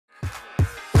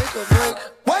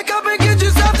Wake up and get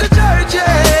yourself to church,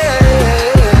 yeah.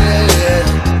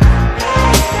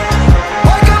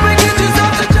 Wake up and get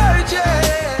yourself to church,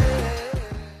 yeah.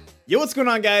 Yo, what's going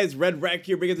on, guys? Red Rec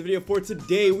here, bringing the video for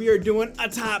today. We are doing a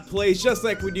top place just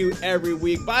like we do every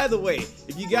week. By the way,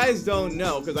 if you guys don't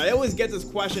know, because I always get this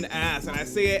question asked and I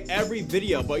say it every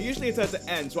video, but usually it's at the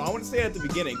end, so I want to say it at the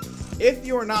beginning. If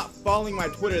you're not following my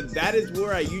Twitter, that is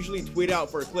where I usually tweet out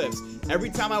for clips.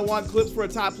 Every time I want clips for a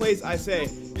top place, I say,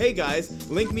 hey guys,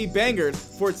 link me bangers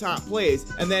for top plays.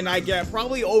 And then I get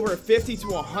probably over 50 to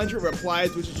 100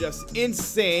 replies, which is just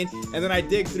insane. And then I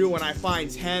dig through and I find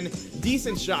 10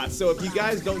 decent shots. So if you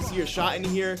guys don't see your shot in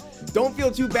here, don't feel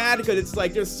too bad, because it's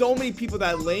like there's so many people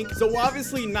that link. So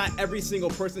obviously not every single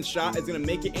person's shot is gonna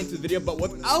make it into the video, but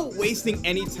without wasting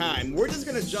any time, we're just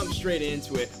gonna jump straight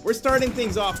into it. We're starting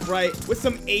things off right with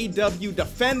some AW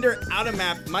Defender out of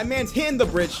map. My man's hitting the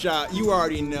bridge shot, you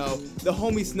already know. The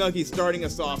homie Snuggie starting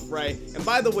us off right. And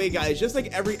by the way, guys, just like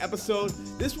every episode,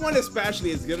 this one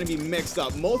especially is gonna be mixed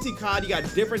up. Multi-COD, you got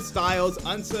different styles,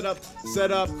 unset up,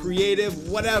 setup, creative,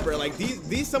 whatever. Like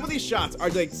some of these shots are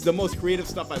like the most creative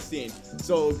stuff I've seen.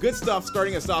 So good stuff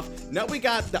starting us off. Now we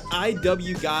got the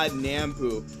IW God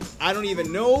Nambu. I don't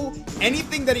even know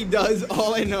anything that he does.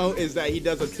 All I know is that he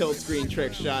does a tilt screen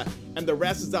trick shot, and the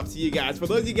rest is up to you guys. For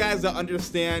those of you guys that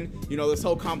understand, you know, this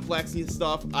whole complexity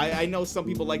stuff, I know some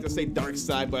people like to say dark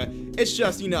side, but it's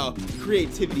just, you know,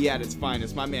 creativity at its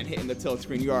finest. My man hitting the tilt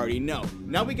screen, you already know.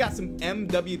 Now we got some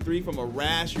MW3 from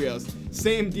Arashios.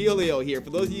 Same dealio here. For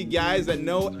those of you guys that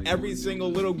know every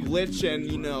single little glitch and,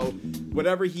 you know,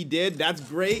 whatever he did, that's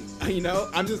great. You know,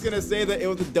 I'm just gonna say that it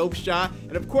was a dope shot.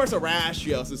 And of course,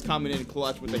 Arashios is coming in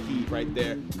clutch with the heat right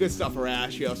there. Good stuff,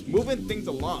 Arashios. Moving things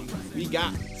along, we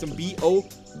got some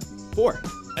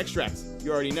BO4 extracts.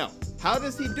 You already know. How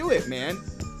does he do it, man?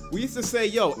 We used to say,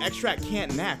 yo, Extract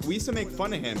can't knack. We used to make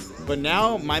fun of him. But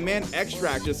now my man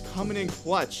Extract just coming in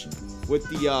clutch with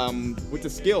the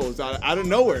skills out of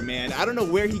nowhere, man. I don't know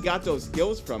where he got those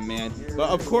skills from, man. But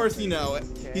of course, you know,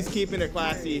 he's keeping it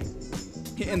classy,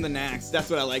 hitting the knacks. That's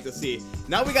what I like to see.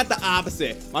 Now we got the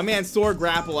opposite. My man Sword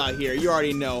Grapple out here. You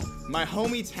already know. My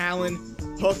homie Talon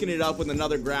hooking it up with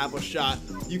another grapple shot.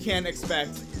 You can't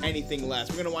expect anything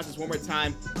less. We're gonna watch this one more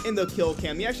time in the kill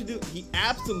cam. He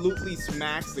absolutely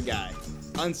smacks the guy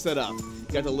unset up.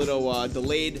 Got the little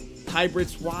delayed hybrid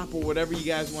swap or whatever you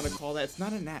guys want to call that. It's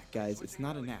not a knack, guys. It's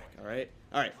not a knack. All right.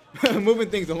 Moving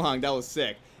things along. That was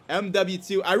sick.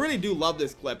 MW2. I really do love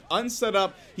this clip. Unset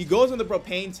up. He goes in the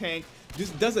propane tank.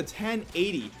 Just does a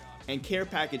 1080 and care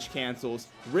package cancels,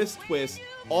 wrist twist,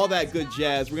 all that good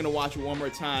jazz. We're gonna watch it one more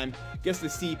time. Gets the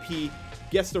CP,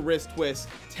 gets the wrist twist,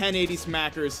 1080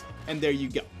 smackers, and there you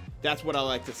go. That's what I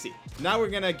like to see. Now we're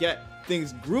gonna get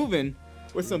things grooving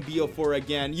with some BO4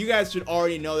 again. You guys should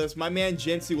already know this. My man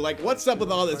Jinsu, like, what's up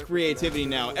with all this creativity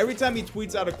now? Every time he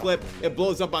tweets out a clip, it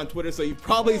blows up on Twitter, so you've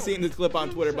probably seen this clip on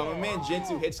Twitter, but my man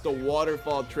Jinsu hits the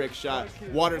waterfall trick shot,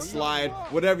 water slide,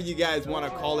 whatever you guys want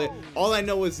to call it. All I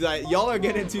know is that y'all are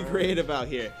getting too creative out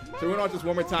here. So we're gonna watch this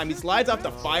one more time. He slides off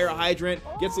the fire hydrant,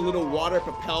 gets a little water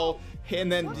propel, and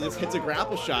then just hits a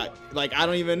grapple shot. Like, I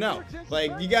don't even know.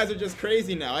 Like, you guys are just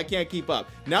crazy now. I can't keep up.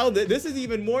 Now, this is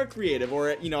even more creative,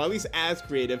 or, you know, at least as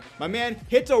creative. My man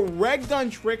hits a reg gun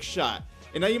trick shot.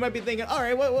 And now you might be thinking, all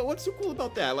right, what's so cool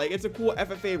about that? Like, it's a cool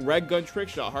FFA reg gun trick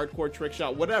shot, hardcore trick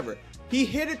shot, whatever. He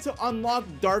hit it to unlock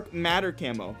dark matter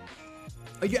camo.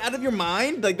 Are you out of your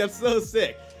mind? Like, that's so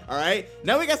sick. All right.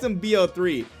 Now we got some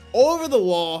BO3 over the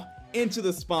wall, into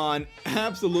the spawn,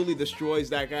 absolutely destroys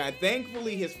that guy.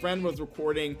 Thankfully, his friend was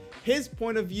recording his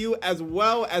point of view as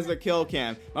well as the kill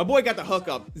cam. My boy got the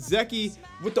hookup. Zeki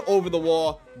with the over the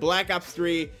wall, Black Ops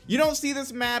 3. You don't see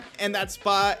this map and that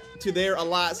spot to there a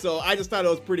lot, so I just thought it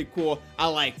was pretty cool. I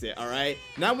liked it, all right?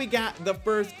 Now we got the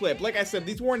first clip. Like I said,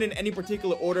 these weren't in any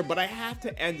particular order, but I have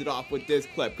to end it off with this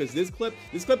clip, because this clip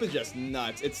is just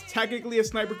nuts. It's technically a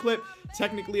sniper clip,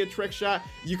 technically a trick shot.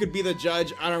 You could be the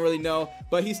judge, I don't really know.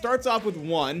 But he starts off with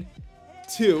 1,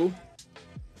 2,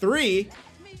 3.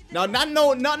 Now, not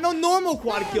no normal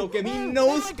quad kill cam. He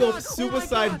no-scopes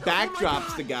suicide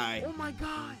backdrops the guy. Oh my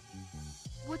god.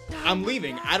 What the hell? I'm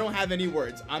leaving. I don't have any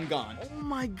words. I'm gone. Oh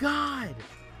my god.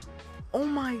 Oh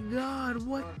my god.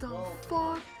 What the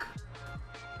fuck?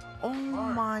 Oh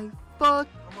my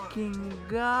fucking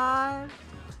god.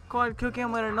 quad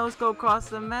cooking with a no scope across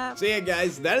the map. So yeah,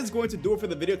 guys, that is going to do it for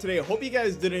the video today. I hope you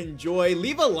guys did enjoy.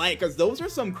 Leave a like, because those are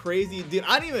some crazy, dude,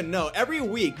 I don't even know. Every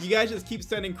week, you guys just keep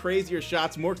sending crazier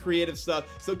shots, more creative stuff.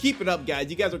 So keep it up, guys.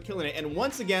 You guys are killing it. And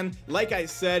once again, like I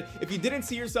said, if you didn't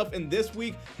see yourself in this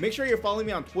week, make sure you're following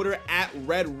me on Twitter at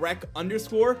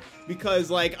 @redrec_, because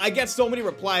like I get so many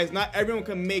replies, not everyone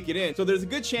can make it in. So there's a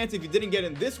good chance if you didn't get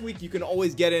in this week, you can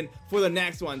always get in for the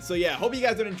next one. So yeah, hope you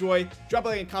guys did enjoy. Drop a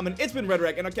like and comment. It's been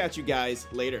RedRec, and I'll catch you guys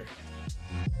later.